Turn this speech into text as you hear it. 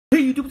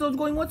YouTube, so I was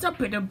going, what's up,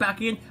 Peter?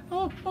 Back in.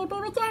 Oh, hey,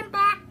 baby, I'm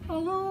back.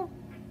 Hello.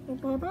 Hey,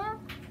 baby.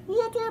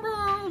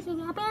 YouTubers,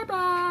 yeah,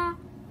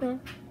 baby.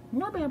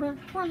 No, baby,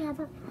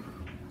 whatever.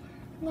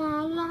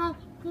 Yeah.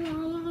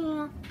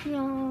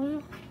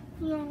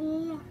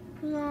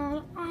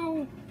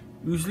 Oh.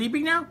 You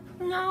sleeping now?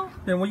 No.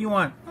 Then what do you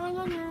want? I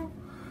don't know.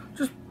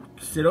 Just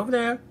sit over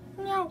there.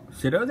 No.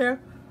 Sit over there.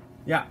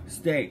 Yeah,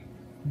 stay.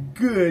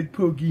 Good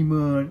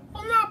Pokemon.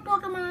 I'm not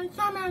Pokemon,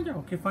 Charmnder.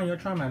 Okay, fine, you're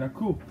Charmnder.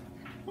 Cool.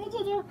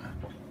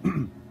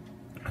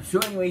 So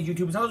anyways,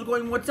 YouTubers, how's it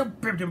going? What's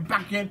up?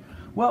 Back in.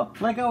 Well,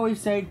 like I always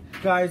say,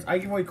 guys, I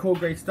give away cool,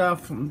 great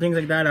stuff, things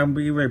like that. I'm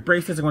giving away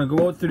bracelets. I'm going to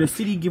go out through the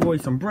city, give away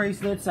some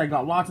bracelets. I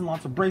got lots and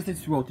lots of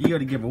bracelets throughout the year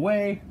to give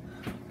away.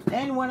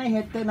 And when I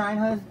hit the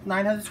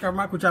 900 subscriber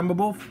mark, which I'm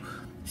about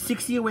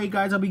 60 away,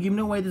 guys, I'll be giving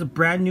away this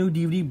brand new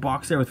DVD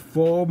box set with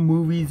 4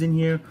 movies in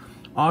here.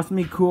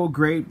 Awesomely cool,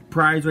 great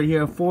prize right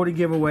here, 4 to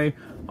give away.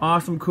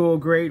 Awesome, cool,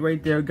 great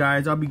right there,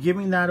 guys. I'll be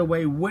giving that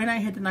away when I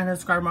hit the 900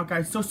 subscriber mark,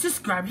 guys. So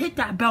subscribe, hit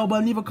that bell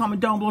button, leave a comment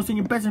down below saying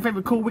your best and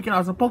favorite cool, wicked,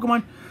 awesome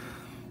Pokemon.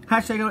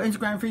 Hashtag on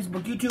Instagram,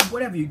 Facebook, YouTube,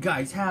 whatever you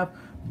guys have.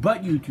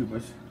 But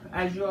YouTubers,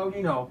 as you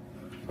already know,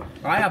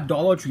 I have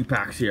Dollar Tree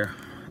packs here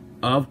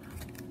of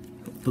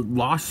the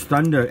Lost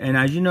Thunder. And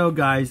as you know,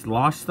 guys,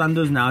 Lost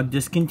Thunder is now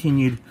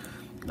discontinued.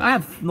 I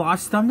have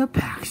Lost Thunder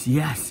packs,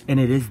 yes, and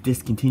it is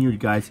discontinued,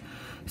 guys.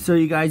 So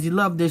you guys, you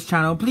love this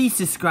channel, please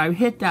subscribe,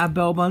 hit that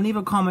bell button, leave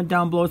a comment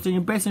down below saying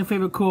your best and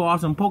favorite cool,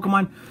 awesome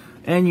Pokemon.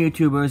 And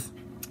YouTubers,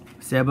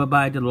 say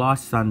bye-bye to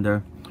Lost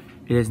Thunder.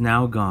 It is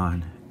now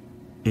gone.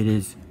 It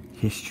is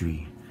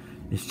history.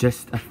 It's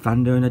just a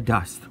thunder and a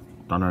dust.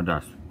 Thunder and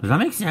dust. Does that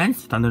make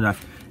sense? Thunder and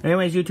dust.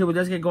 Anyways, YouTubers,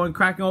 let's get going.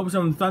 Cracking open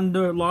some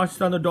Lost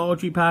Thunder Dollar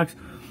Tree packs.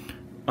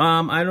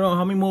 I don't know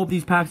how many more of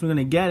these packs I'm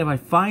gonna get. If I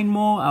find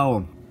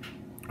more,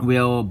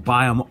 we'll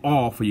buy them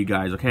all for you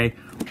guys, okay?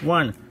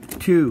 1,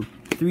 2,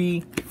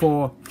 3,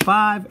 4,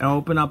 5, and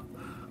open up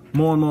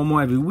more and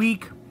more every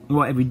week,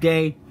 or every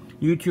day.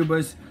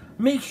 YouTubers,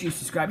 make sure you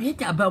subscribe, hit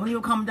that bell, leave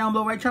a comment down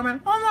below, right,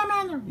 Charmnder?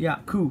 Oh, no. Yeah,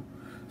 cool.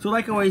 So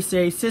like I always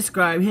say,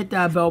 subscribe, hit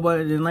that bell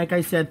button, and like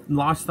I said,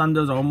 Lost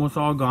Thunder's almost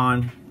all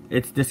gone.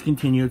 It's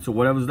discontinued, so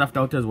whatever's left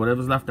out there is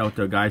whatever's left out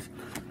there, guys.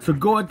 So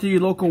go to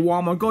your local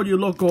Walmart, go to your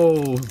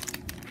local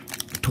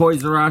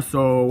Toys R Us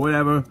or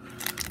whatever.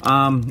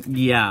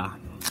 Yeah.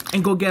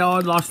 And go get all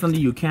Lost Thunder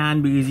you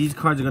can, because these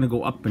cards are going to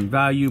go up in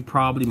value,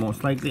 probably,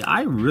 most likely.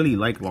 I really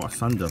like Lost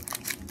Thunder.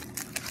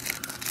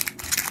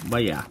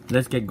 But yeah,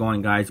 let's get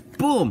going, guys.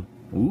 Boom!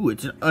 Ooh,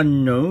 it's an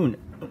unknown.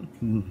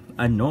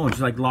 Unknown,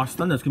 just like Lost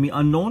Thunder. It's going to be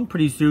unknown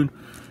pretty soon.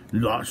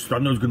 Lost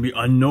Thunder is going to be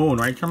unknown,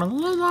 right, Charmnder?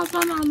 Lost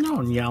Thunder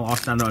unknown. Yeah,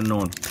 Lost Thunder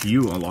unknown. To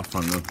you, Lost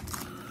Thunder.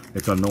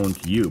 It's unknown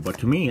to you. But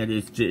to me,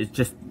 it's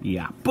just,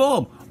 yeah.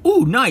 Boom!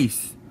 Ooh,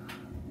 nice!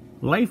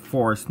 Life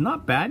Force,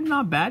 not bad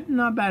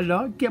at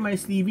all. Get my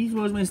sleeveys.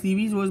 Where's my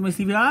sleeveys? Where's my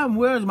sleeveys?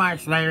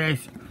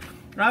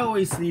 I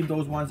always sleeve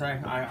those ones.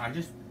 I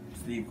just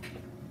sleeve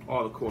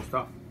all the cool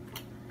stuff.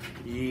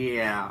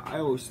 Yeah, I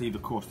always sleeve the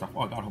cool stuff.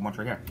 Oh, I got a whole bunch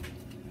right here.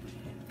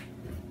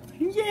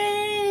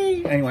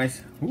 Yay!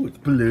 Anyways, ooh, it's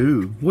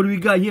blue. What do we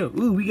got here?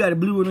 Ooh, we got a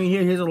blue one right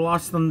here. Here's a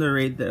Lost Thunder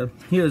right there.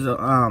 Here's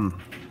a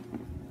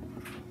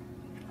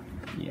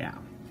yeah.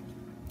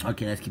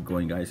 Okay, let's keep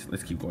going, guys.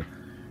 Let's keep going.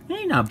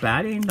 Ain't not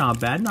bad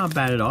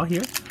at all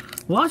here.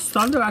 Lost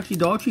Thunder, actually,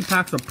 Dollar Tree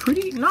packs are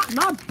pretty,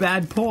 not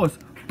bad pulls.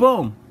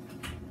 Boom.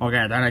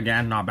 Okay, then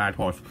again, not bad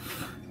pulls.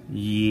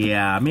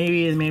 Yeah,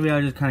 maybe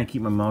I'll just kind of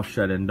keep my mouth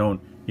shut and don't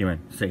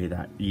even say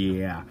that.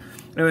 Yeah.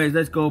 Anyways,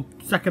 let's go.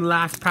 Second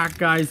last pack,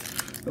 guys.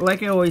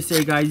 Like I always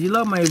say, guys, you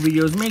love my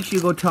videos. Make sure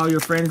you go tell your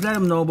friends. Let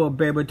them know about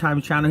Baby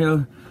Time channel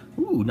here.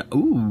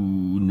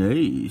 Ooh,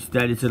 nice.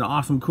 That is an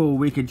awesome, cool,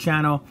 wicked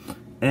channel.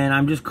 And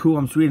I'm just cool.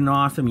 I'm sweet and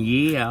awesome.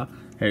 Yeah.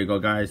 Here you go,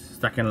 guys.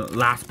 Second,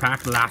 last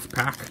pack.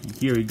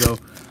 Here we go.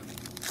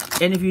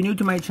 And if you're new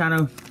to my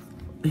channel,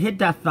 hit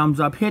that thumbs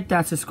up, hit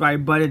that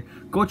subscribe button.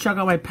 Go check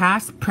out my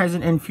past,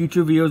 present, and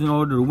future videos in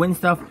order to win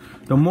stuff.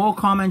 The more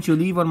comments you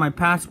leave on my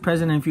past,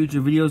 present, and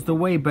future videos, the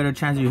way better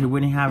chance you're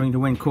having to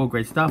win cool,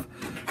 great stuff.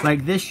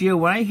 Like this year,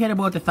 when I hit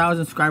about the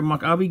 1,000 subscriber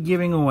mark, I'll be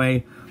giving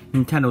away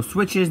Nintendo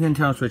Switches,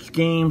 Nintendo Switch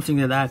games, things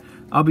like that.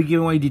 I'll be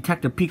giving away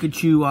Detective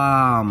Pikachu,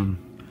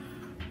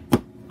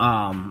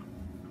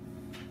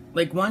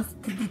 like once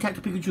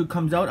Detective Pikachu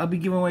comes out, I'll be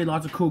giving away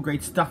lots of cool,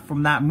 great stuff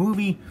from that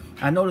movie.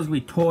 I know there's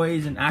gonna be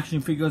toys and action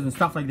figures and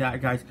stuff like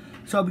that, guys.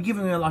 So I'll be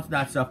giving away lots of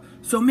that stuff.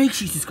 So make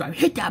sure you subscribe,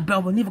 hit that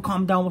bell button, leave a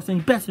comment down below saying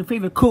best and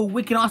favorite, cool,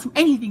 wicked, awesome,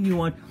 anything you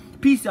want.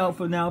 Peace out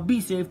for now.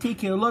 Be safe. Take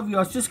care. Love you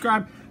all.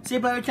 Subscribe. Say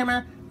bye to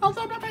Charmnder. I'll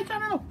say bye to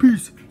Charmnder.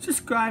 Peace.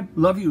 Subscribe.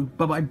 Love you.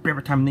 Bye bye.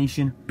 Baby Time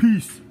Nation.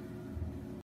 Peace.